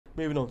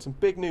moving on. Some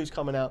big news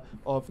coming out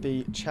of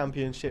the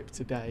Championship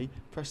today.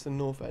 Preston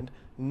North End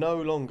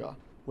no longer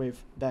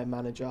with their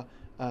manager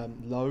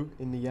Lowe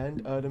in the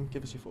end. Erdem,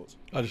 give us your thoughts.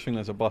 I just think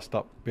there's a bust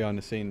up behind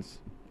the scenes.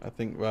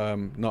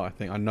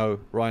 I know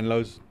Ryan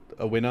Lowe's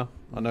a winner.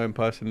 I know him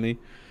personally.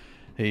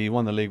 He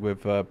won the league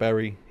with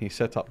Bury. He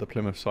set up the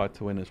Plymouth side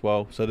to win as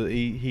well. So that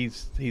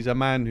he's a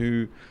man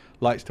who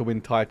likes to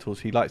win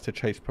titles. He likes to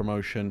chase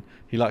promotion.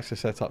 He likes to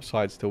set up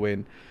sides to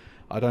win.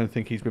 I don't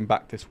think he's been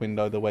back this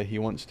window the way he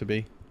wants to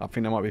be. I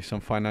think there might be some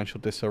financial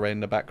disarray in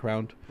the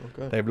background.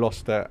 Okay. They've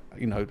lost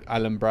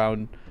Alan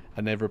Brown,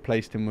 and they've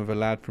replaced him with a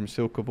lad from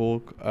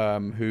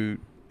Silkeborg who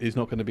is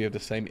not going to be of the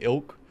same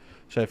ilk.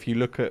 So if you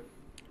look at,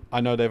 I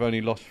know they've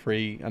only lost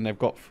 3 and they've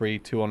got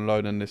 2 on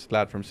loan and this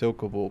lad from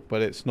Silkeborg,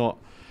 but it's not,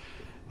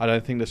 I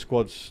don't think the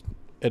squad's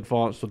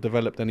advanced or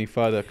developed any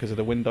further because of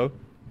the window.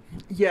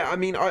 Yeah, I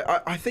mean,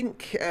 I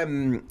think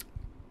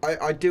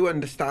I do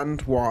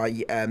understand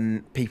why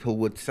people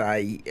would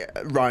say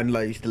Ryan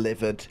Lowe's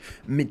delivered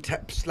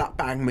slap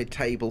bang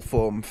mid-table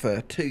form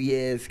for 2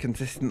 years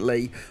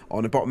consistently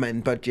on a bottom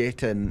end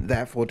budget and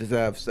therefore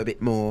deserves a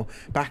bit more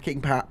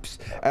backing perhaps.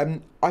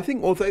 I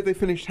think although they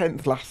finished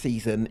 10th last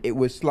season, it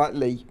was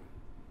slightly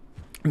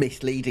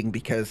misleading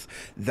because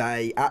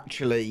they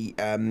actually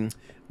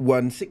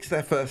won 6 of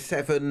their first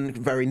 7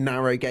 very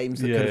narrow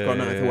games that could have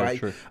gone either way,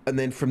 true. And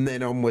then from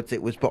then onwards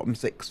it was bottom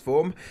 6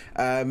 form,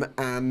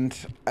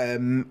 and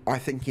I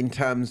think in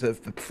terms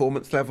of the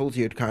performance levels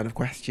you'd kind of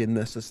question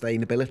the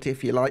sustainability,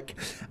 if you like,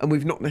 and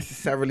we've not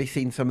necessarily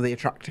seen some of the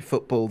attractive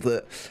football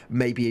that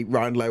maybe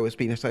Ryan Lowe has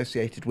been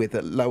associated with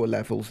at lower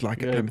levels,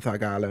 like at Plymouth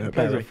Argyle and he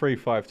plays a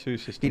 3-5-2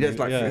 system. He does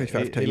like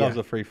 3-5-2. He loves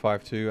a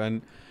 3-5-2,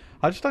 and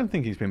I just don't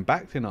think he's been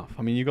backed enough.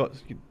 I mean,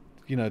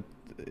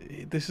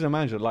 this is a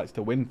manager that likes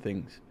to win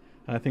things,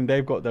 and I think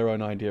they've got their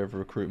own idea of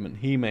recruitment.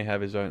 He may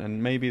have his own,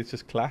 and maybe it's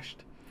just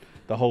clashed.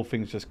 The whole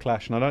thing's just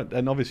clashed,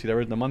 and obviously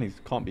there is the money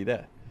can't be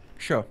there.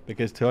 Sure.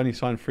 Because to only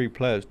sign 3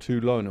 players,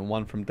 2 loan and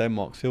 1 from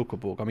Denmark,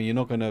 Silkeborg. I mean, you're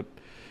not going to.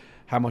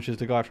 How much is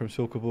the guy from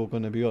Silkeborg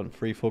going to be on?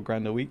 3-4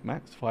 grand a week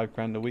max, 5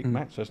 grand a week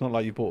max. So it's not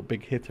like you brought a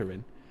big hitter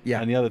in. Yeah.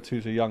 And the other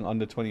 2 are young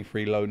under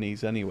 23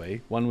 loanees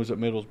anyway. One was at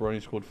Middlesbrough, only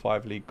scored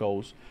 5 league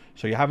goals.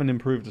 So you haven't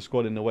improved the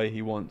squad in the way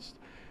he wants.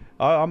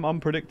 I'm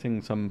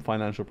predicting some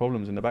financial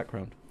problems in the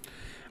background.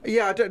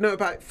 Yeah, I don't know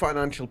about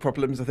financial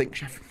problems. I think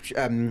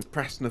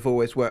Preston have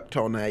always worked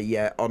on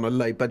a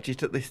low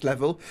budget at this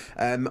level.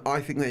 I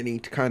think they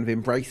need to kind of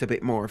embrace a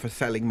bit more of a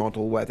selling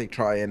model where they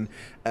try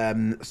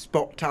and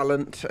spot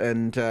talent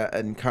and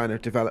kind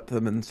of develop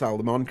them and sell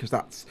them on, because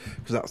that's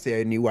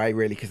the only way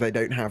really, because they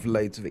don't have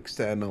loads of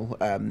external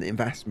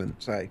investment.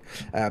 So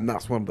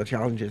that's one of the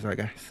challenges, I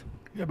guess.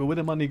 Yeah, but with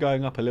the money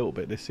going up a little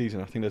bit this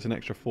season, I think there's an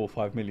extra 4 or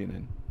 5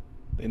 million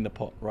in the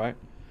pot, right?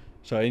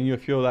 So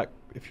if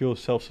you're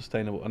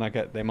self-sustainable, and I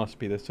get they must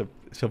be, it's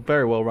a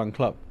very well-run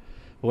club,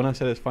 but when I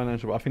say there's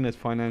financial, I think there's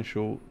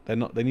financial.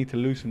 They need to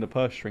loosen the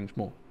purse strings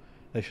more.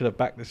 They should have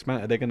backed this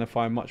man. They're going to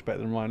find much better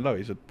than Ryan Lowe.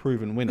 He's a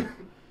proven winner.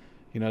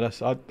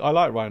 I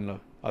like Ryan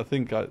Lowe. I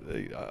think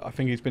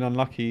he's been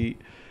unlucky.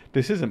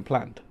 This isn't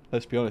planned.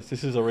 Let's be honest.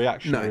 This is a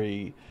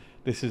reactionary. No.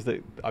 This is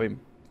if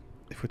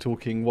we're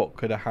talking what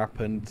could have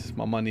happened,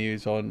 my money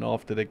is on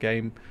after the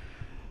game.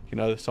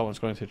 Someone's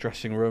going to the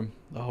dressing room.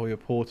 Oh, you're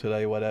poor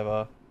today,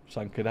 whatever.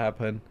 Something could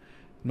happen.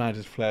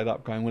 Manager's flared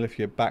up, going, well, if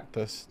you backed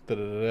us,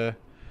 a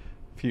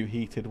few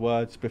heated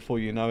words. Before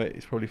you know it,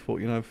 he's probably thought,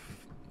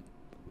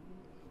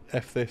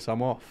 F this,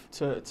 I'm off.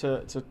 To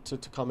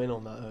come in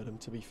on that, Erdem,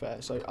 to be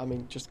fair. So, I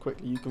mean, just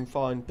quickly, you can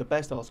find the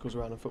best articles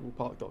around on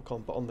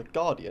FootballPark.com, but on The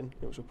Guardian,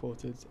 it was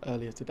reported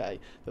earlier today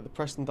that the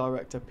Preston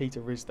director,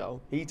 Peter Risdale,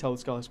 he told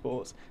Sky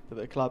Sports that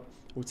the club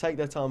will take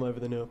their time over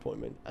the new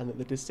appointment, and that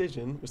the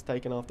decision was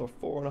taken after a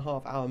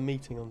 4.5-hour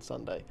meeting on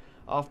Sunday,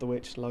 after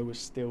which Lowe was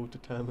still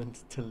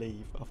determined to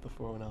leave after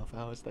 4.5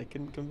 hours. They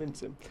couldn't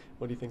convince him.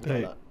 What do you think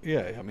about that?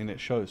 Yeah, I mean,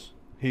 it shows.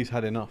 He's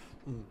had enough.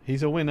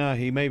 He's a winner.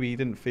 He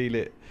didn't feel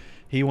it.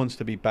 He wants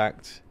to be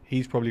backed.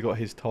 He's probably got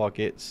his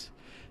targets.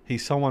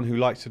 He's someone who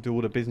likes to do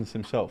all the business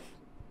himself.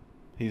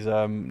 He's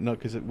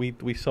because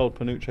we sold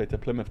Panucci to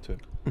Plymouth to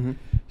him,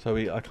 so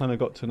I kind of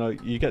got to know.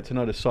 You get to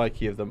know the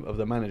psyche of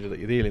the manager that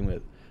you're dealing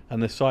with,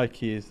 and the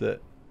psyche is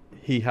that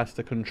he has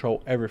to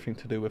control everything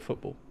to do with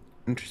football.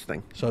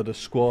 Interesting. So the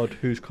squad,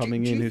 who's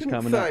coming in, who's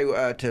coming out. Do you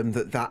think,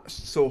 though, that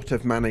sort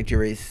of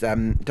manager is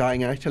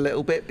dying out a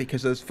little bit,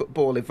 because as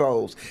football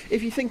evolves,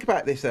 if you think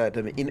about this,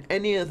 Erdem, in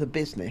any other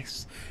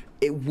business,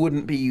 it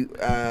wouldn't be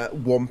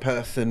one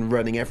person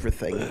running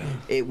everything.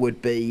 It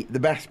would be the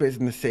best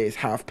businesses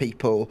have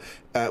people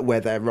where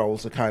their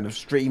roles are kind of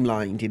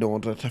streamlined in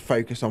order to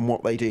focus on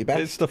what they do best.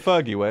 It's the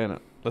Fergie way, isn't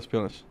it? Let's be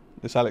honest.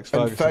 It's Alex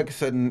Ferguson. And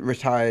Ferguson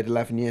retired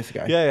 11 years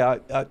ago.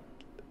 Yeah.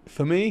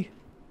 For me,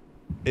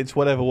 it's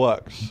whatever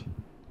works.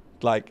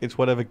 It's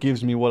whatever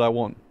gives me what I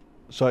want.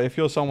 So if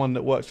you're someone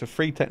that works for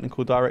 3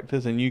 technical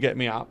directors and you get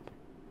me up,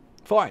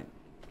 fine.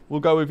 We'll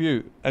go with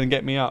you and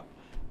get me up.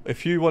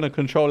 If you want to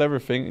control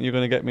everything and you're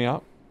going to get me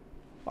up,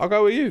 I'll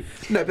go with you.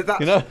 No, but that's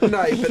You know?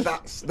 no,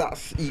 but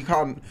that's you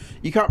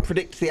can't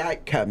predict the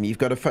outcome. You've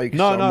got to focus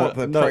on what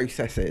the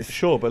process is.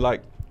 Sure, but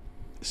like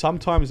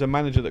sometimes the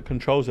manager that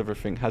controls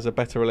everything has a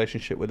better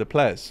relationship with the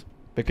players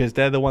because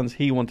they're the ones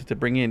he wanted to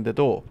bring in the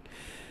door.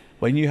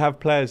 When you have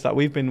players that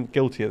we've been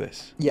guilty of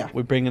this,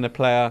 we bring in a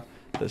player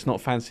that's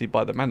not fancied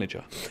by the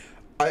manager.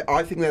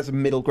 I think there's a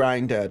middle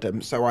ground,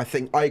 Erdem. So I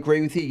think I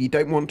agree with you. You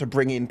don't want to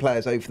bring in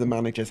players over the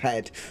manager's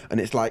head, and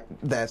it's like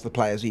there's the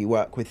players you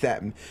work with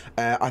them.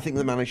 I think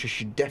the manager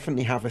should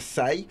definitely have a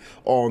say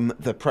on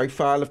the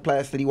profile of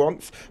players that he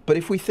wants. But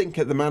if we think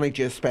of the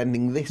manager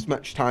spending this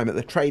much time at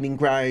the training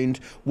ground,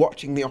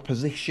 watching the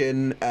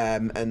opposition,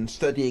 and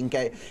studying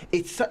game,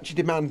 it's such a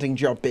demanding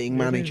job being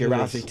manager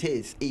as it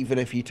is. Even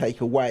if you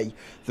take away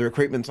the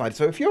recruitment side.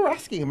 So if you're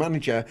asking a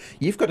manager,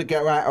 you've got to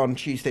go out on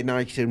Tuesday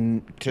night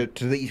and to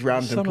these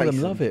random Some of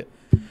them love it.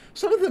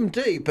 Some of them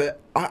do,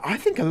 but I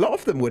think a lot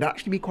of them would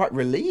actually be quite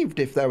relieved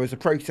if there was a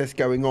process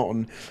going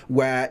on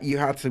where you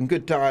had some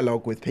good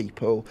dialogue with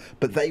people,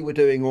 but they were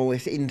doing all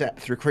this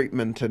in-depth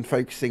recruitment and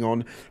focusing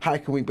on how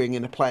can we bring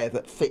in a player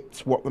that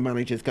fits what the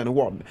manager's going to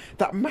want.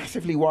 That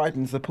massively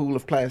widens the pool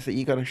of players that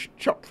you're going to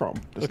shop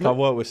from. Look, I've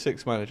worked with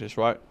 6 managers,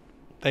 right?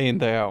 Day in,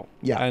 day out.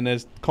 Yeah. And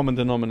there's common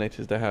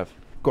denominators they have.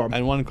 Go on.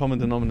 And one common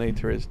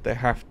denominator is they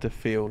have to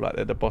feel like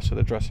they're the boss of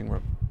the dressing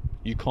room.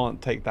 You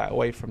can't take that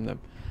away from them.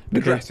 The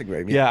dressing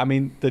room, yeah. I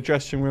mean, the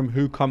dressing room,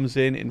 who comes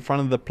in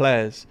front of the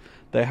players,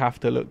 they have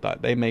to look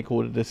like they make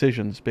all the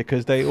decisions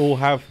because they all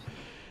have.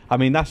 I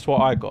mean, that's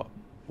what I got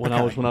when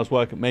I was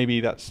working. Maybe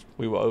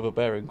we were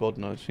overbearing, God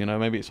knows. You know,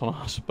 maybe it's on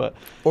us. But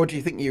or do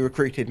you think you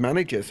recruited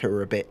managers who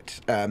are a bit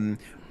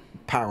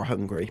power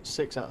hungry?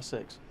 6 out of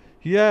 6.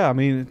 Yeah, I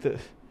mean,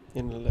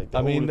 Like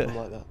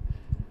that.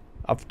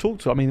 I've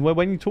talked to. I mean,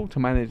 when you talk to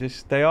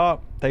managers,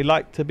 they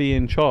like to be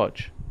in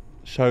charge.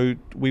 So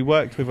we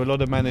worked with a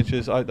lot of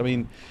managers. I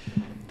mean,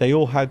 they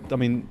all had. I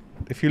mean,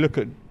 if you look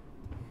at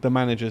the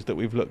managers that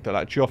we've looked at,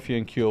 like Joffrey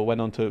and Cure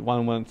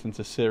one went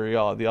into Serie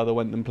A, the other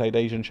went and played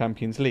Asian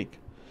Champions League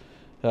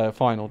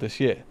final this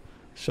year.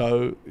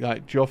 So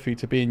like Joffrey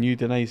to be in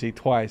Udinese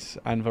twice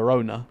and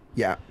Verona.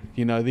 Yeah.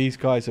 You know, these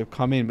guys have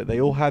come in, but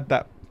they all had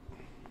that.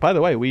 By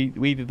the way, we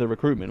did the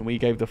recruitment. We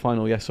gave the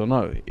final yes or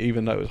no,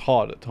 even though it was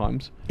hard at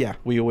times. Yeah.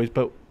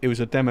 But it was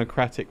a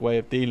democratic way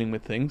of dealing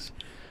with things.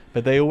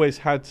 But they always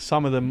had,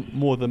 some of them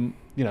more than,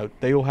 you know,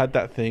 they all had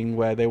that thing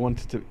where they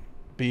wanted to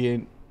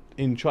be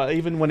in charge,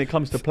 even when it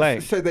comes to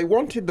playing. So they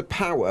wanted the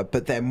power,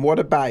 but then what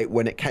about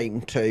when it came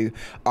to,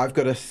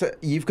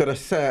 you've got to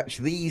search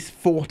these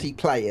 40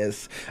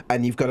 players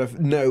and you've got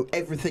to know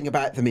everything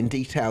about them in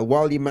detail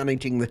while you're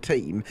managing the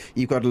team.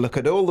 You've got to look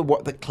at all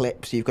the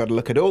clips, you've got to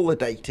look at all the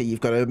data,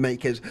 you've got to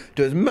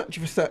do as much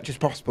of a search as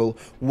possible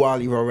while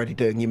you're already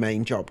doing your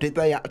main job. Did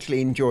they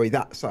actually enjoy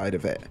that side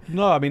of it?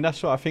 No, I mean,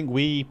 that's what I think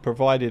we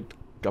provided.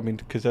 I mean,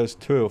 because there's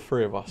 2 or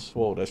 3 of us.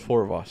 Well, there's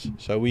 4 of us.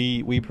 So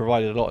we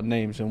provided a lot of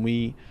names and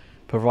we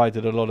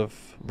provided a lot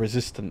of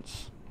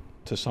resistance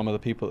to some of the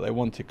people that they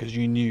wanted because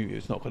you knew it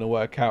was not going to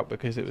work out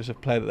because it was a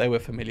player that they were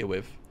familiar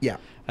with. Yeah.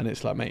 And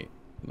it's like, mate,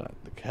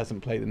 like,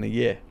 hasn't played in a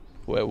year.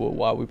 Why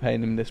are we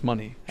paying him this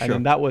money? And Sure.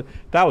 then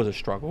that was a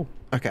struggle.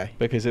 Okay.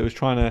 Because it was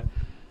trying to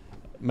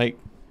make,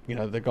 you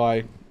know, the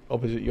guy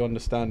opposite you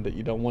understand that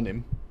you don't want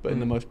him, but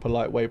in the most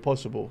polite way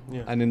possible.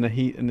 Yeah. And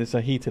there's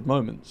a heated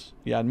moments.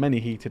 You had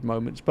many heated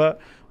moments, but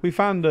we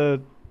found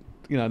the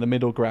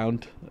middle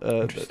ground,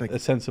 a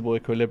sensible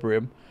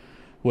equilibrium.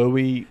 Are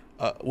we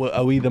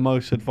the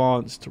most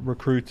advanced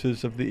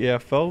recruiters of the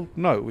EFL?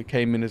 No, we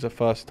came in as a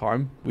first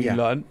time. We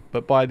learned,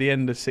 but by the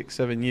end of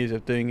 6-7 years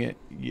of doing it,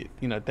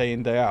 you know, day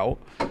in day out,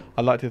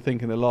 I like to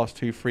think in the last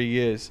 2-3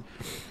 years,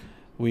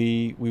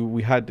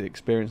 we had the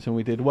experience and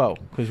we did well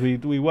because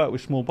we work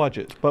with small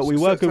budgets, but we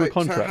work with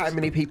contracts. So how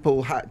many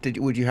people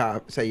would you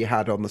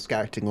had on the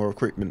scouting or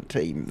recruitment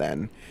team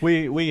then?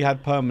 We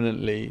had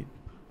permanently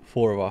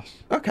 4 of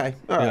us. Okay,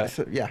 all right.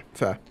 So,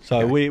 fair.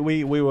 So okay.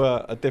 we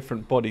were a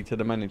different body to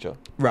the manager.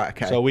 Right.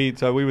 Okay. So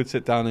we would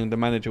sit down and the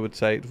manager would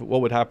say,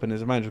 what would happen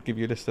is the manager would give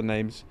you a list of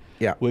names.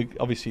 Yeah.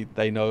 Obviously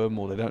they know them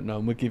or they don't know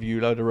them. We'd give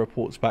you a load of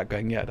reports back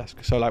going, yeah, that's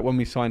so. Like when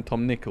we signed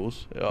Tom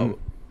Nichols,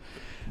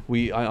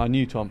 I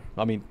knew Tom.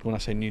 I mean, when I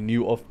say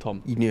knew of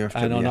Tom. You knew of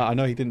Tom, and I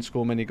know he didn't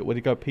score many. Would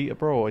he go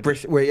Peterborough?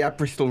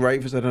 Bristol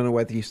Rovers. I don't know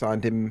whether you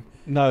signed him.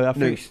 No, I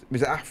think.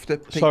 Was it after?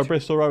 Sorry,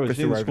 Bristol Rovers.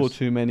 He didn't score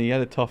too many. He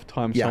had a tough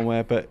time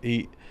somewhere, but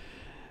he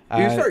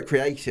was very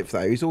creative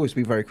though. He's always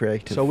been very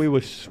creative. So we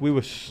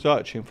were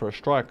searching for a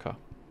striker,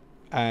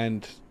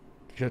 and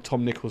you know,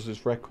 Tom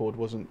Nichols' record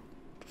wasn't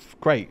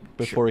great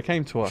before he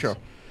came to us. Sure.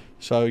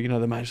 So you know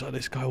the manager's like,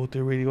 this guy will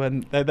do really well.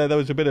 And there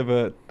was a bit of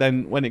a.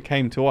 Then when it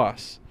came to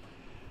us,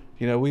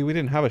 you know, we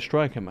didn't have a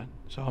striker, man.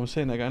 So I'm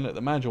sitting there going, look, the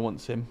manager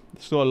wants him.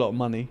 It's not a lot of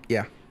money.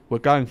 Yeah. We're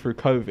going through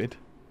COVID.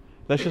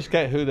 Let's just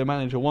get who the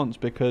manager wants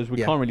because we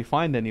can't really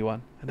find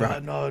anyone. And they're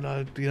like,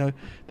 no, you know.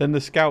 Then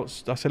the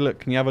scouts, I said, look,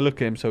 can you have a look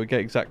at him so we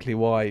get exactly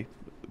why,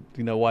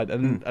 you know, why.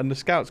 And the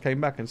scouts came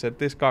back and said,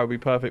 this guy would be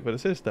perfect for the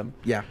system.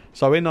 Yeah.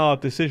 So in our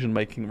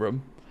decision-making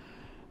room,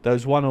 there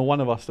was one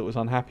of us that was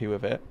unhappy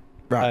with it.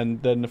 Right.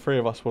 And then the three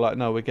of us were like,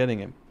 no, we're getting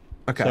him.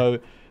 Okay. So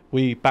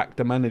we backed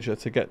the manager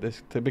to get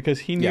this, because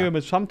he knew him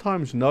as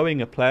sometimes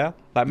knowing a player.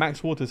 Like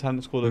Max Waters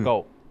hadn't scored a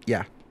goal.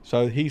 Yeah.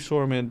 So he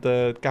saw him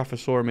the gaffer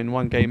saw him in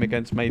one game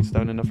against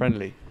Maidstone in a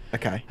friendly.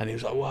 Okay. And he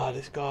was like, wow,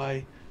 this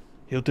guy,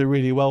 he'll do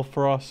really well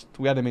for us.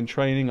 We had him in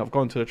training. I've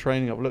gone to the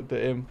training. I've looked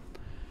at him.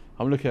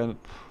 I'm looking at,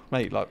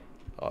 mate, like,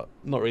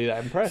 not really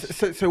that impressed.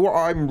 So what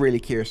I'm really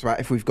curious about,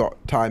 if we've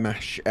got time,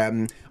 Ash,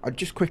 I'd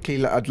just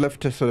quickly, I'd love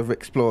to sort of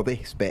explore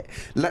this bit.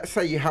 Let's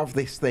say you have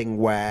this thing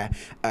where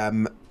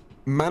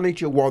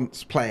manager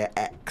wants player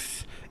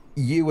X.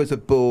 You as a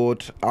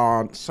board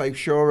aren't so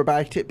sure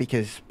about it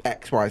because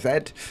X, Y,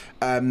 Z.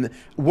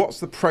 What's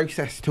the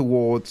process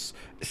towards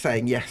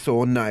saying yes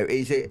or no?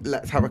 Is it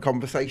let's have a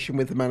conversation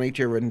with the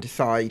manager and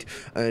decide,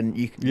 and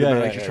the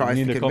manager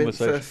tries to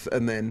convince us,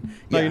 and then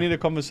no, you need a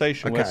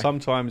conversation where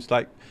sometimes,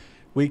 like,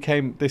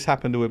 this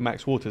happened with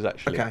Max Waters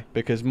actually,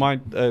 because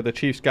the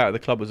chief scout of the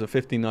club was a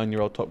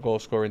 59-year-old top goal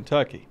scorer in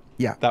Turkey.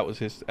 Yeah, that was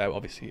his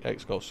obviously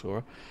ex-goal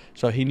scorer.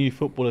 So he knew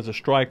football as a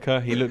striker.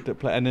 He looked at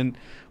play, and then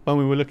when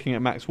we were looking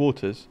at Max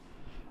Waters,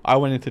 I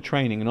went into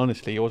training, and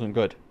honestly, he wasn't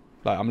good.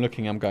 Like I'm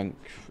going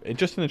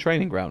just in the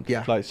training ground.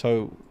 Yeah, like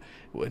so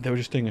they were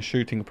just doing a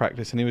shooting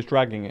practice, and he was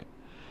dragging it.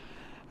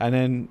 And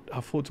then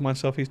I thought to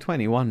myself, he's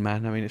 21,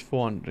 man. I mean, it's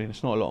 400.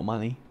 It's not a lot of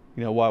money,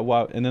 you know.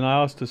 Why? And then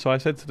I asked her. So I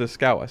said to the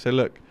scout, I said,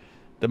 look,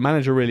 the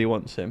manager really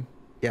wants him.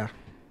 Yeah,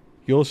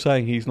 you're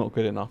saying he's not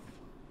good enough.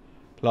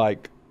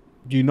 Like,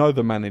 you know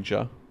the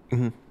manager.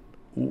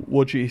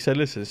 He said,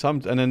 listen,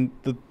 and then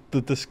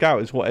the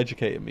scout is what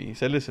educated me. He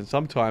said, listen,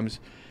 sometimes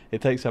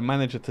it takes a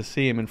manager to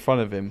see him in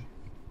front of him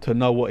to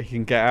know what he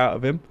can get out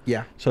of him.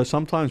 Yeah. So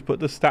sometimes put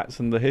the stats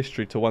and the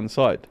history to one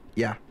side.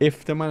 Yeah.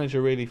 If the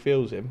manager really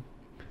feels him,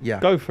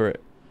 go for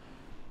it.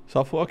 So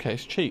I thought, okay,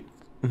 it's cheap.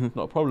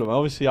 Not a problem.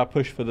 Obviously, I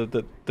pushed for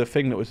the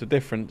thing that was the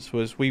difference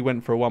was we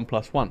went for a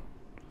 1+1.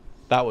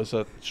 That was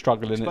a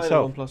struggle in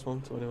itself.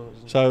 1+1 to anyone,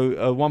 so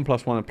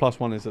 1+1 and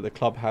 +1 is that the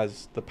club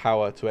has the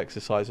power to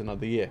exercise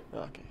another year.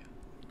 Okay.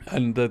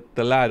 And the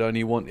lad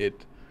only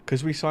wanted,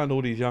 because we signed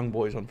all these young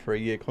boys on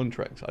 3-year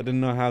contracts. I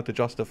didn't know how to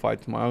justify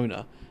to my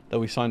owner that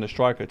we signed a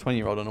striker, a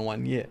 20-year-old, on a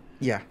 1 year.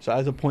 Yeah. So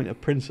as a point of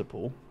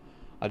principle,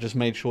 I just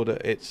made sure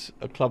that it's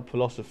a club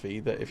philosophy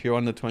that if you're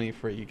under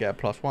 23, you get a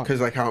 +1. Because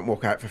they can't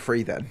walk out for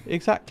free then.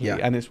 Exactly. Yeah.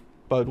 And it's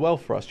bode well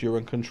for us. You're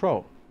in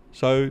control.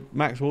 So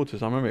Max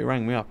Waters, I remember he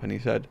rang me up and he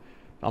said,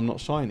 I'm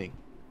not signing.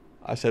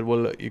 I said, well,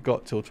 look, you've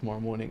got till tomorrow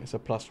morning. It's a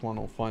 +1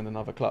 or find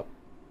another club.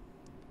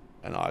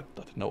 And I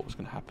didn't know what was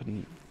going to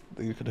happen.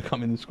 You could have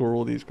come in and score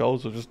all these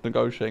goals or just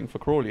negotiating for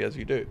Crawley as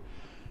you do.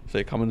 So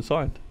you come and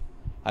signed.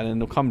 And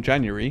then come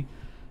January,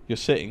 you're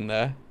sitting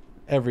there.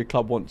 Every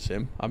club wants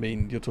him. I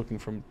mean, you're talking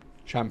from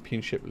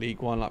Championship,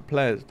 League One, like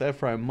players, they're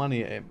throwing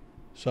money at him.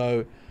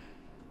 So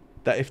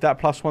that if that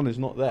 +1 is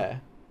not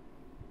there,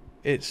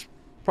 it's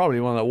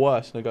probably one of the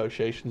worst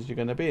negotiations you're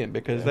going to be in,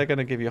 because they're going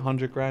to give you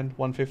 100 grand,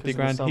 150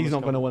 grand. He's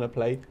not going to want to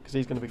play because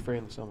he's going to be free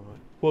in the summer, right?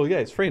 Well, yeah,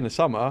 it's free in the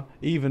summer.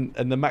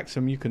 And the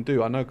maximum you can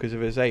do, I know, because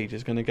of his age,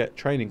 is going to get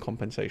training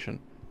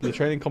compensation. The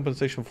training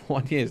compensation for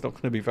 1 year is not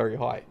going to be very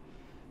high,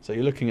 so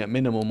you're looking at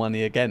minimal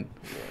money again.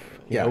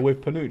 Yeah.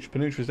 With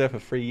Panuch was there for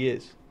 3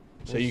 years,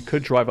 so you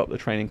could drive up the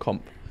training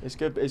comp. It's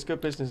good. It's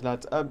good business,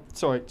 lads.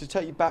 Sorry, to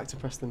take you back to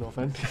Preston North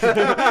End.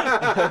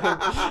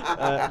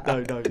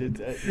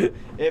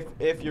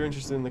 If you're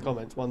interested in the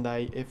comments one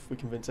day, if we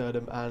convince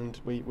Erdem and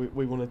we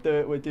want to do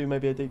it, we'll do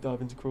maybe a deep dive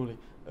into Crawley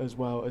as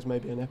well as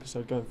maybe an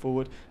episode going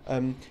forward.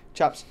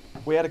 Chaps,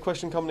 we had a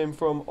question coming in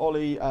from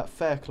Ollie at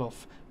Fairclough.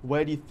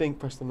 Where do you think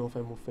Preston North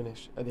End will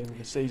finish at the end of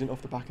the season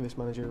off the back of this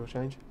managerial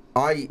change?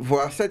 I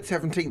said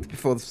 17th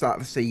before the start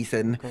of the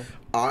season. Okay.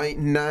 I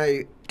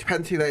know,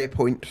 depends who they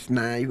appoint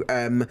now.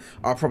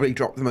 I'll probably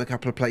drop them a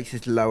couple of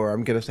places lower.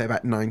 I'm going to say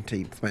about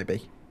 19th,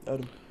 maybe.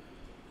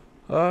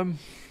 Erdem?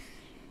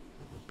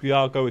 Yeah,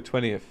 I'll go with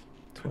 20th.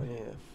 20th.